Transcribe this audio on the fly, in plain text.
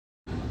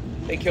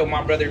They killed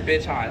my brother,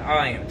 bitch.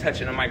 I ain't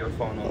touching the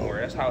microphone no more.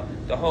 That's how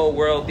the whole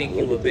world think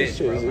you a bitch,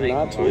 bro. I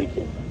ain't gonna lie.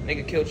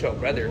 Nigga killed your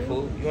brother,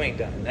 fool. You ain't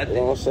done nothing.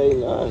 Don't say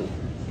nothing.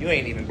 You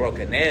ain't even broke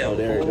a nail,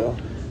 there you go.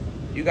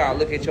 You gotta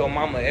look at your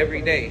mama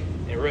every day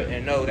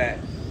and know that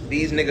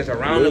these niggas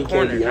around the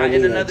corner, not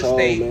in another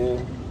state.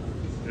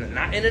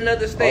 Not in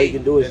another state. All you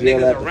can do is the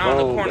niggas around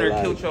the corner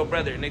killed your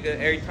brother, nigga.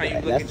 Every time you look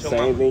at your mama. That's the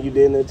same thing you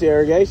did in the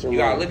interrogation. You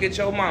gotta look at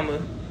your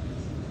mama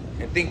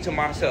and think to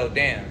myself,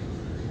 damn.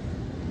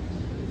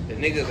 The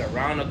niggas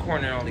around the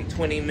corner, only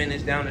 20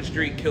 minutes down the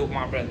street, killed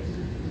my brother.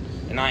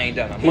 And I ain't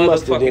done a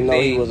motherfucking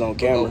thing. He was on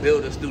camera. Go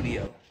build a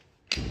studio.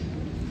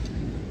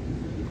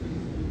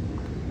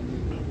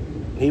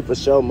 He for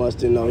sure must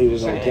have known he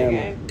was on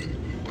camera.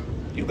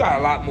 You got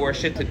a lot more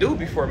shit to do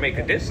before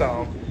making this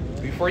song.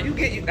 Before you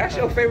get, that's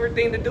your favorite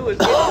thing to do is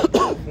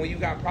get when you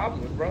got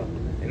problems, bro.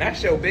 And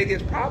that's your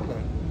biggest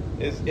problem.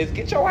 Is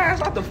get your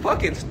ass out the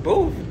fucking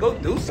booth. Go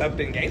do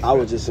something, gangster. I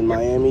was just in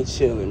Miami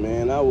chilling,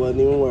 man. I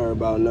wasn't even worried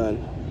about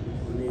nothing.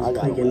 I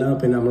got picking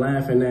up and I'm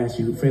laughing at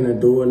you. Finna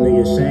do a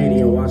nigga shady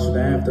and watch what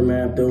the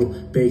aftermath do.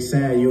 Big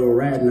sad, you a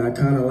rat and I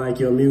kinda like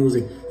your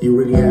music. You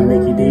really had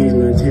Mickey D's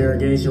in the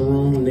interrogation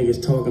room.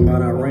 Niggas talking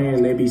about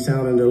Iran, they be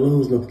sounding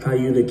delusional. How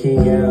you the king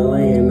of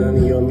LA and none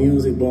of your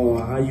music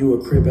blowing. How you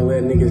a crip and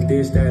let niggas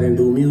diss that and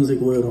do music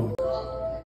with them.